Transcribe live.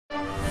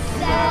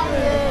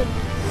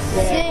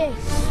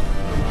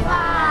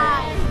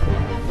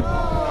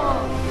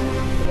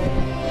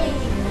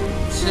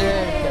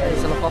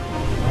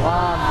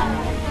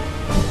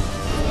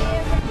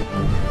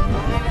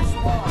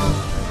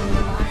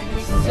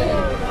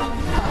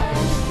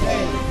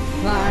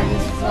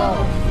-6,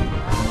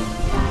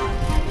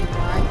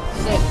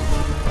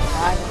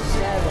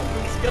 -7,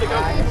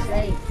 -8,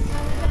 -9.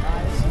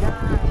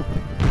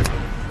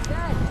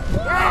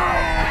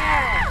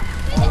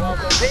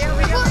 Here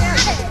we go.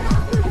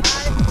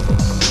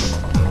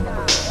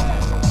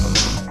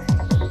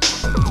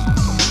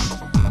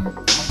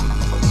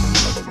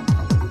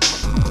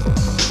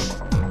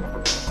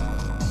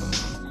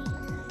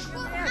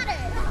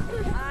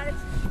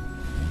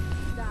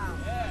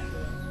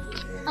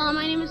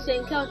 My name is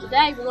Cinco.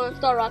 Today we're going to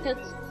start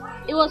rockets.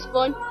 It was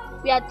fun.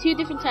 We had 2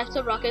 different types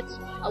of rockets,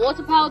 a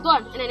water-powered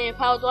one and an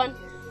air-powered one.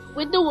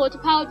 With the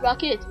water-powered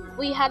rocket,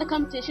 we had a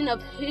competition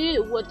of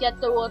who would get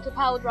the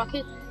water-powered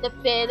rocket the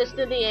furthest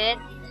in the air,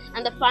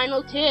 and the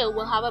final 2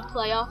 will have a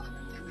playoff.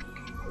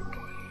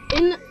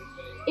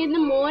 In the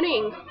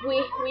morning,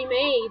 we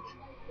made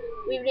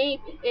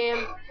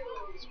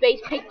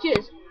space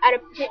pictures out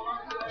of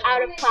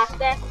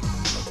plastic.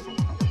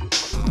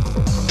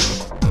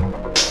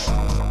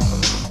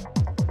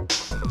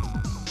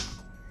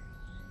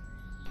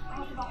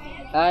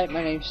 Hi,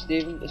 my name's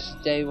Stephen. This is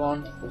day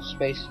 1 of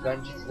Space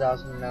Adventure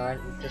 2009.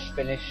 We've just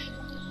finished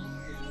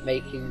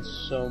making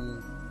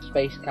some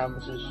space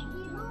canvases.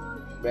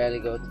 Really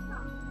good.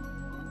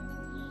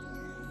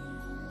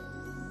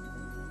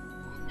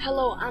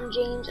 Hello, I'm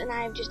James and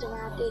I have just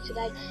arrived here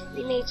today.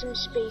 We made some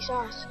space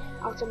art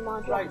out of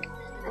mod rock,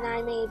 and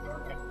I made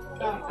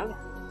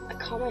a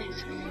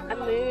comet, a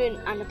moon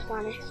and a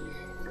planet,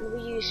 and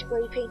we used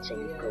spray paint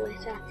and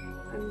glitter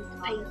and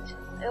paint.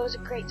 It was a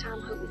great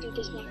time. Hope we do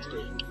this next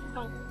week.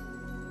 Bye.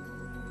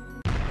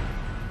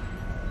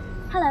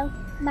 Hello,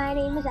 my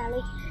name is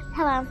Ellie.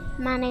 Hello,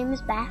 my name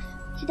is Beth.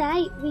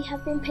 Today we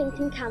have been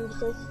painting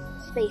canvases,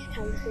 space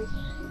canvases.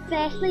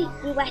 Firstly,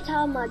 we wet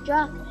our mod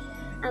rock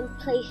and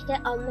placed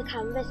it on the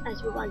canvas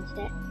as we wanted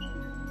it.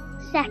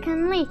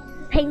 Secondly,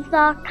 painted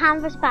our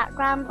canvas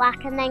background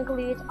black and then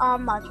glued our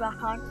mod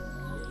rock on.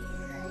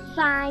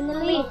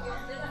 Finally,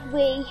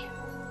 we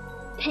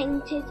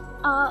painted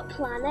our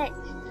planet,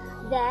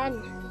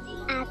 then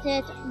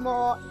added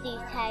more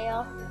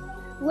detail.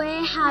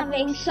 We're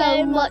having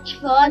so much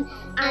fun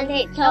and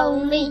it's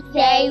only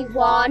day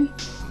 1.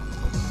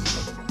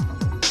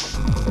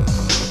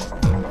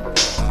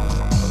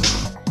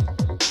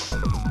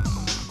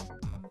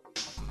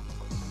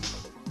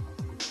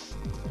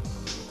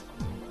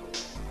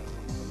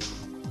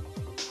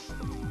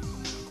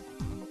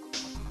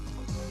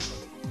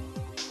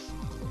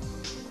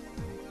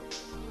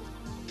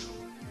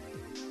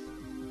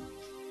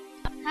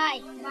 Hi,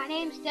 my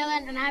name's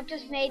Dylan and I've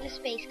just made a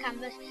space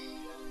canvas.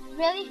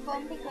 Really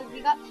fun because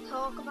we got to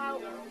talk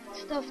about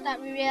stuff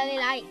that we really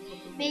like,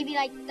 maybe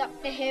like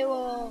Doctor Who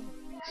or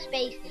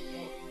space.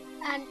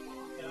 And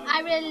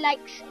I really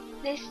like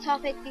this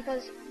topic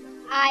because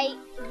I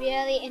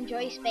really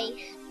enjoy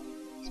space.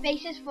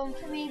 Space is fun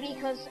for me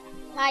because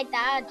my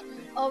dad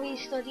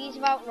always studies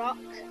about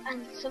rocks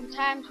and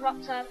sometimes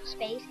rocks are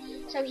space,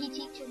 so he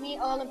teaches me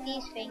all of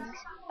these things.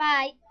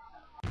 Bye!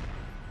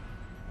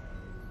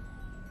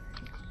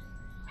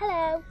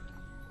 Hello.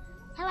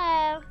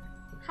 Hello!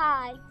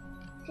 Hi.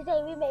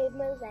 Today we made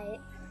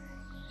mosaics.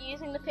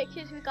 Using the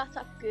pictures we got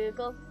off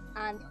Google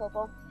and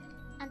Hubble.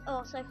 And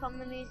also from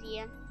the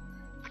museum.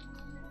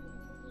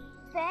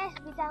 First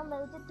we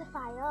downloaded the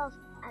files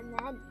and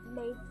then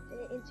made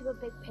it into a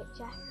big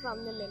picture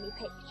from the mini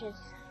pictures.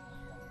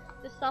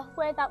 The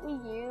software that we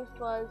used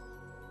was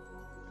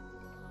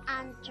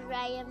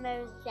Andrea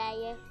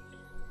Mosaic.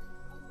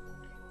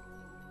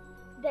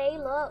 They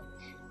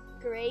looked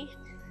great,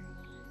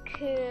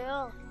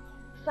 cool,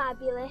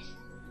 fabulous.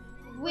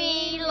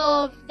 We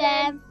love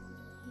them.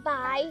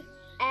 Bye,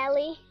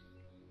 Ellie,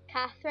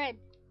 Catherine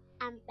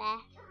and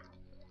Beth.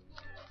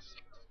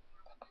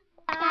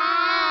 Bye.